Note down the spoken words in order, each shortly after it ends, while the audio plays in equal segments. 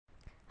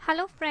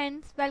Hello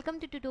friends, welcome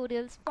to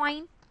tutorials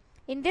point.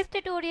 In this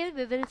tutorial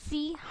we will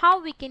see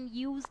how we can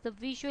use the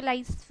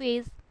visualize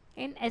phase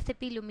in SAP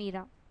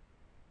Lumira.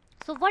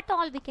 So what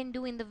all we can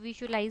do in the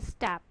visualize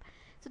tab.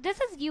 So this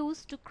is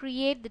used to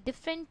create the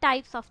different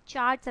types of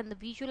charts and the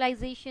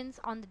visualizations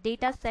on the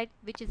data set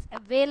which is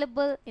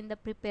available in the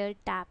prepared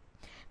tab.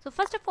 So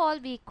first of all,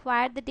 we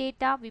acquire the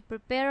data, we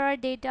prepare our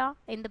data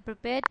in the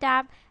prepare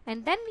tab,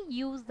 and then we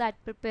use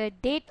that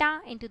prepared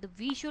data into the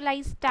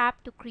visualize tab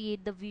to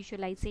create the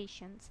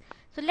visualizations.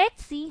 So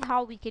let's see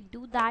how we can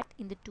do that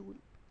in the tool.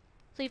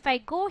 So if I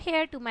go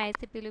here to my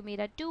SAP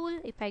Lumira tool,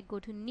 if I go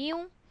to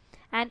new,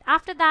 and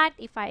after that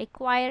if I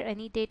acquire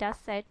any data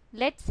set,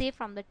 let's say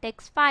from the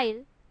text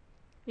file,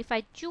 if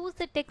I choose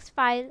the text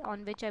file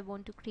on which I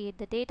want to create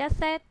the data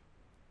set,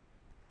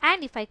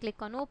 and if I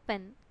click on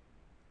open,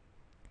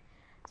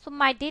 so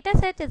my data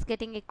set is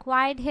getting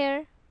acquired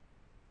here,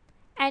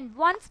 and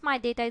once my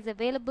data is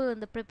available in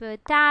the prepare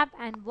tab,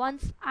 and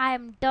once I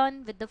am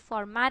done with the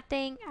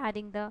formatting,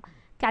 adding the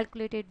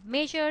calculated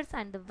measures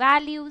and the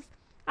values,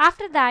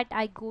 after that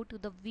I go to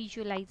the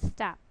visualize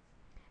tab.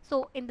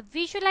 So in the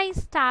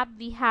visualize tab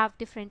we have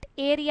different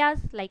areas,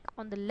 like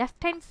on the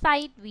left hand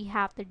side we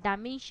have the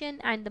dimension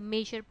and the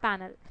measure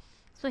panel.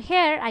 So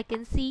here I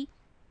can see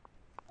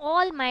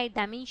all my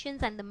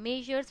dimensions and the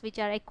measures which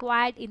are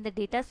acquired in the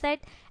data set,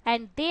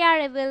 and they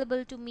are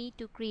available to me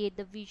to create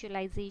the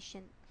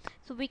visualization.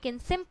 So we can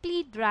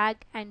simply drag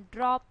and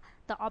drop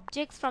the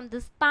objects from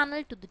this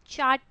panel to the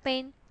chart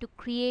pane to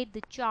create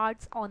the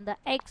charts on the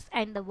X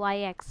and the Y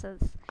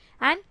axis.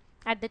 And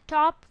at the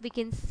top we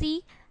can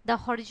see the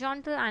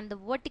horizontal and the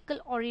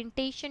vertical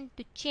orientation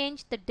to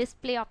change the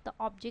display of the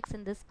objects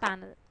in this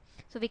panel.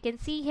 So we can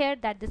see here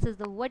that this is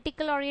the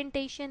vertical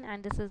orientation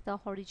and this is the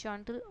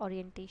horizontal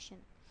orientation.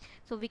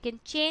 So we can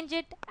change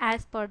it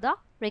as per the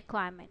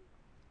requirement.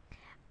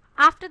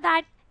 After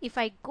that, if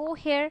I go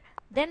here,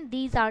 then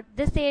this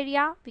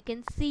area we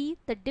can see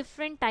the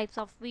different types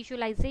of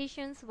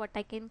visualizations what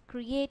I can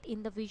create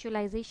in the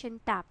visualization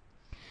tab.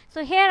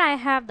 So here I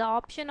have the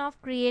option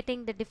of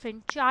creating the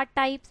different chart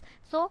types.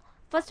 So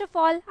first of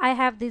all, I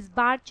have these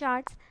bar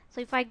charts.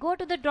 So if I go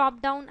to the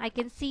drop down, I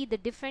can see the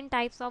different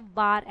types of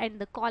bar and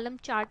the column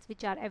charts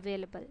which are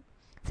available.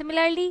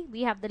 Similarly,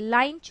 we have the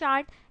line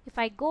chart. If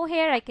I go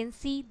here, I can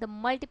see the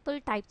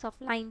multiple types of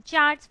line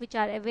charts which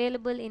are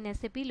available in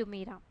SAP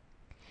Lumira.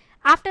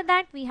 After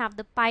that, we have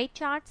the pie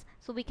charts.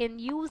 So we can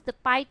use the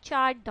pie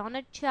chart,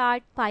 donut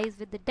chart, pies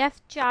with the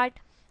depth chart.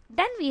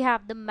 Then we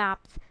have the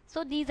maps.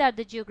 So these are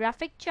the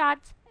geographic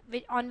charts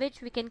on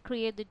which we can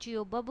create the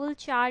geo bubble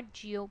chart,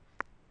 geo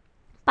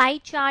pie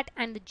chart,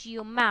 and the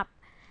geo map.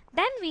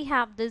 Then we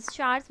have these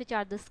charts which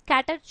are the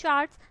scatter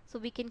charts. So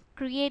we can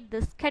create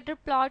the scatter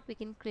plot, we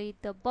can create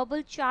the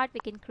bubble chart, we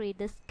can create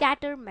the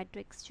scatter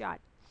matrix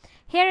chart.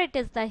 Here it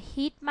is the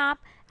heat map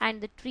and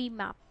the tree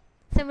map.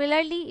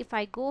 Similarly, if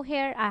I go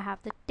here, I have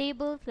the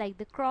tables like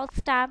the cross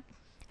tab,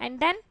 and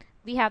then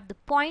we have the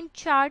point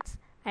charts,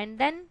 and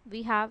then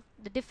we have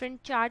the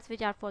different charts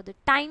which are for the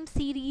time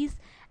series,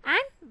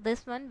 and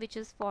this one which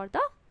is for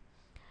the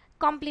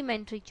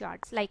complementary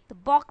charts like the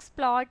box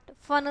plot,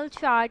 funnel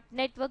chart,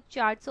 network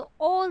chart. So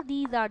all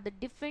these are the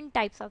different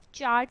types of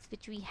charts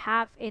which we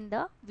have in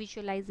the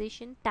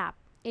visualization tab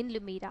in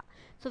Lumira.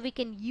 So we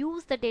can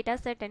use the data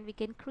set and we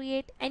can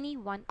create any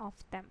one of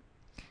them.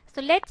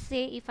 So let's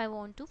say if I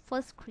want to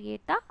first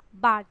create the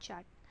bar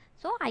chart.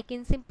 So I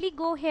can simply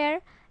go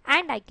here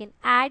and I can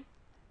add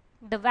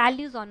the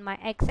values on my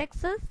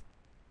x-axis.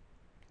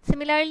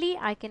 Similarly,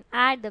 I can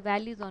add the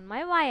values on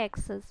my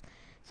y-axis.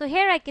 So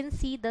here I can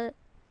see the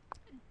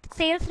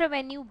sales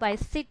revenue by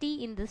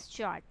city in this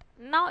chart.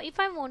 Now if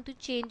I want to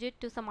change it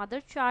to some other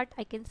chart,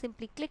 I can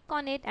simply click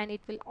on it and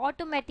it will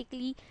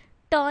automatically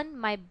turn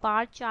my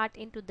bar chart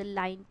into the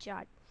line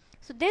chart.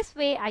 So this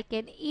way I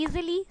can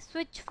easily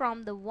switch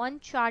from the one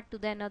chart to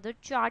the another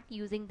chart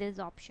using these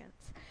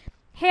options.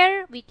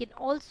 Here we can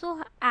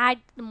also add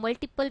the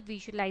multiple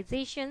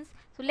visualizations.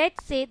 So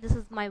let's say this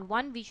is my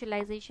one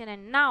visualization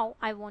and now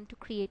I want to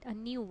create a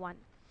new one.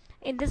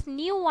 In this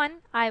new one,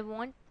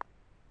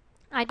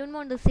 I don't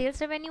want the sales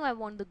revenue, I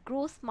want the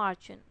gross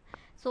margin.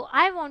 So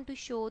I want to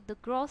show the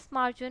gross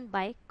margin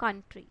by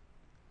country.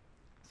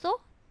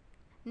 So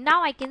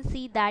now I can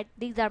see that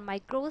these are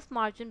my gross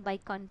margin by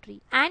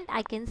country, and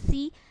I can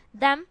see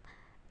them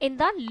in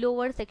the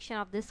lower section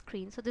of the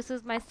screen. So this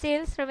is my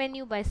sales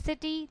revenue by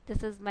city,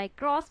 this is my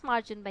gross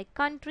margin by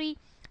country.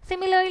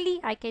 Similarly,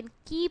 I can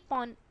keep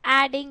on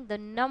adding the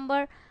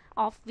number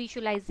of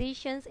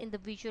visualizations in the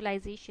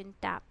visualization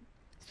tab.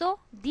 So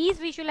these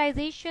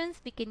visualizations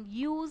we can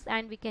use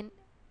and we can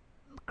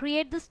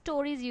create the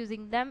stories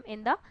using them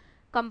in the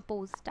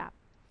compose tab.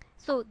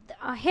 So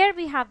here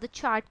we have the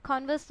chart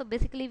canvas. So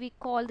basically we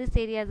call this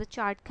area as a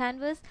chart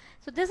canvas.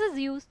 So this is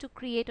used to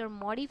create or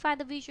modify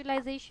the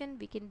visualization.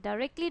 We can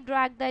directly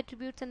drag the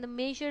attributes and the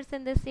measures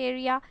in this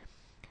area,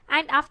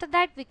 and after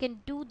that we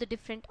can do the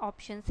different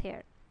options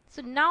here.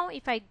 So now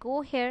if I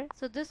go here,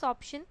 so this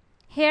option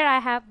Here I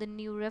have the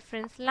new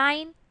reference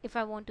line if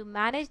I want to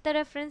manage the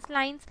reference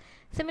lines.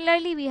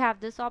 Similarly, we have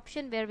this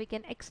option where we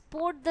can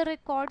export the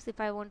records.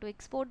 If I want to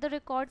export the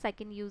records, I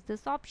can use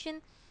this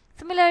option.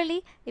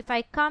 Similarly, if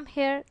I come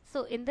here,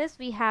 so in this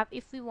we have,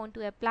 if we want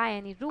to apply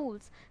any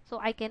rules, so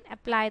I can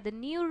apply the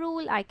new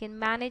rule, I can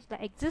manage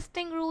the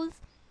existing rules,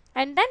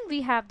 and then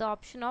we have the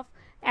option of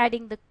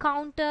adding the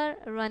counter,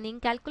 running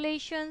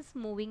calculations,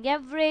 moving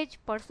average,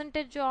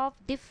 percentage of,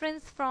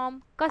 difference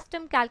from,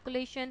 custom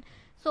calculation.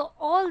 So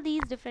all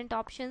these different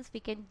options we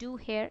can do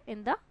here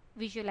in the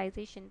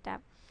visualization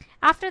tab.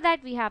 After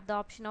that, we have the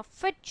option of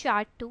fit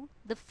chart to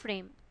the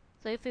frame.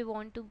 So if we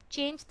want to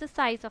change the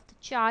size of the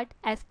chart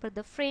as per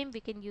the frame,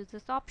 we can use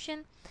this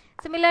option.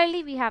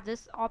 Similarly, we have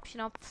this option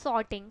of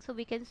sorting, so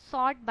we can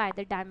sort by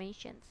the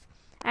dimensions.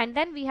 And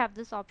then we have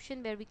this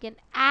option where we can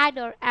add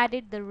or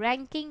edit the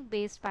ranking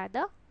based by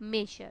the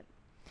measure.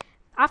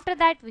 After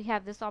that, we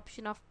have this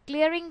option of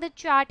clearing the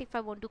chart. If I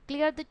want to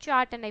clear the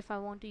chart and if I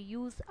want to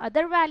use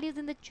other values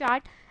in the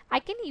chart, I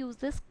can use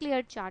this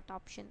clear chart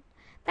option.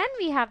 Then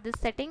we have this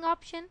setting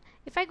option.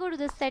 If I go to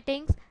the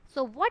settings,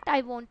 so what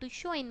I want to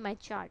show in my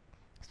chart.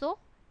 So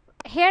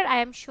here I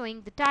am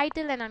showing the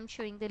title and I'm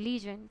showing the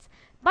legends.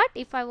 But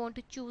if I want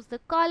to choose the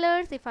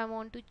colors, if I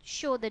want to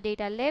show the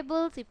data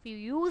labels, if you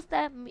use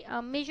the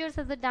measures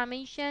as a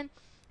dimension,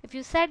 if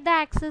you set the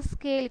axis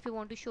scale, if you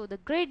want to show the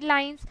grid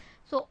lines,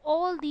 so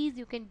all these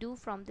you can do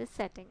from this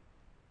setting.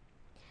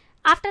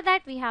 After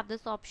that, we have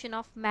this option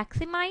of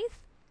maximize,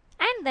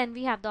 and then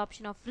we have the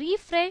option of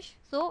refresh.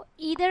 So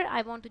either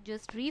I want to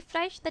just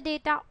refresh the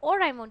data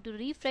or I want to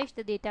refresh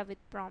the data with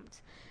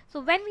prompts.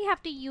 So when we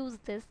have to use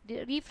this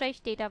refresh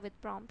data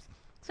with prompts,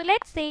 so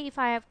let's say if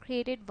I have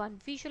created one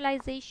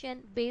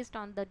visualization based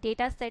on the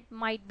data set,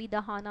 might be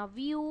the HANA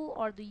view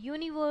or the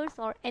universe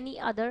or any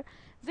other,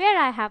 where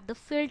I have the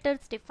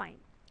filters defined,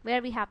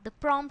 where we have the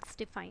prompts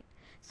defined.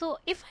 So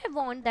if I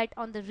want that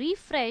on the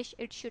refresh,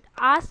 it should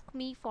ask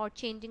me for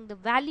changing the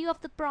value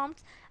of the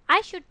prompts,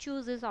 I should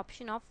choose this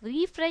option of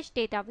refresh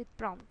data with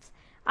prompts.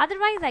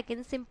 Otherwise, I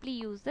can simply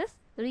use this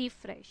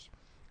refresh.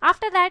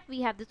 After that,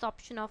 we have this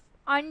option of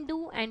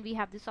undo and we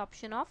have this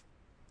option of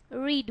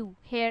redo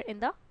here in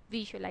the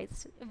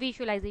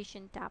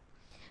visualization tab.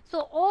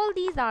 So all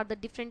these are the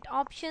different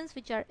options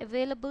which are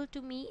available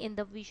to me in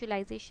the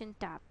visualization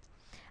tab.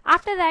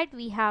 After that,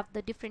 we have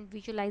the different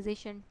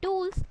visualization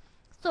tools.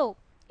 So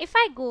if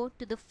I go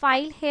to the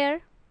file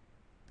here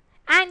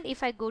and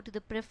if I go to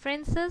the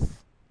preferences,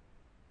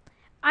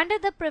 under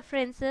the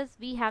preferences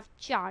we have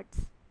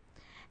charts.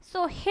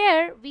 So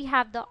here we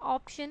have the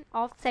option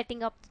of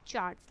setting up the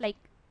charts, like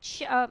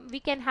we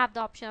can have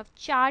the option of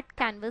chart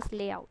canvas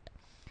layout.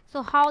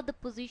 So how the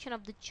position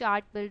of the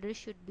chart builder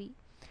should be.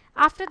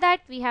 After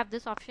that, we have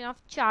this option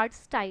of chart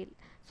style.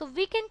 So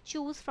we can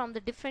choose from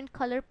the different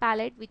color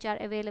palette which are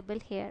available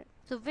here.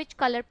 So which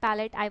color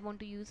palette I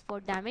want to use for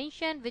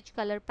dimension, which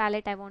color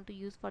palette I want to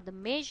use for the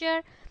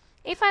measure,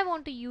 if I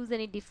want to use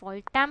any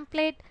default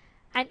template.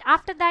 And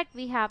after that,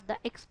 we have the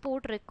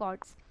export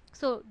records.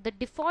 So the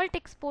default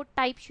export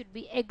type should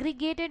be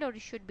aggregated or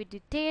it should be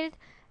detailed,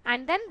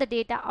 and then the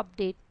data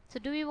update. So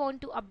do we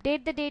want to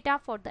update the data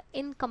for the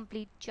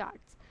incomplete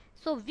charts?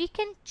 So we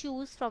can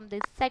choose from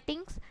these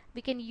settings,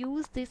 we can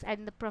use this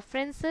and the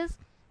preferences,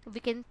 we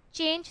can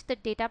change the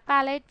data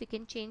palette, we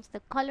can change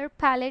the color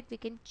palette, we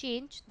can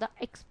change the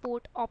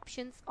export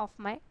options of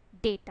my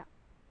data.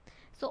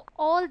 So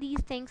all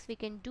these things we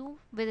can do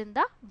within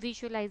the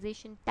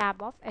visualization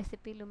tab of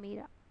SAP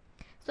Lumira.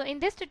 So in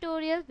this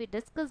tutorial, we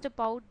discussed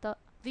about the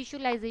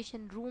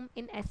visualization room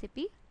in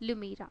SAP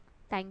Lumira.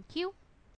 Thank you.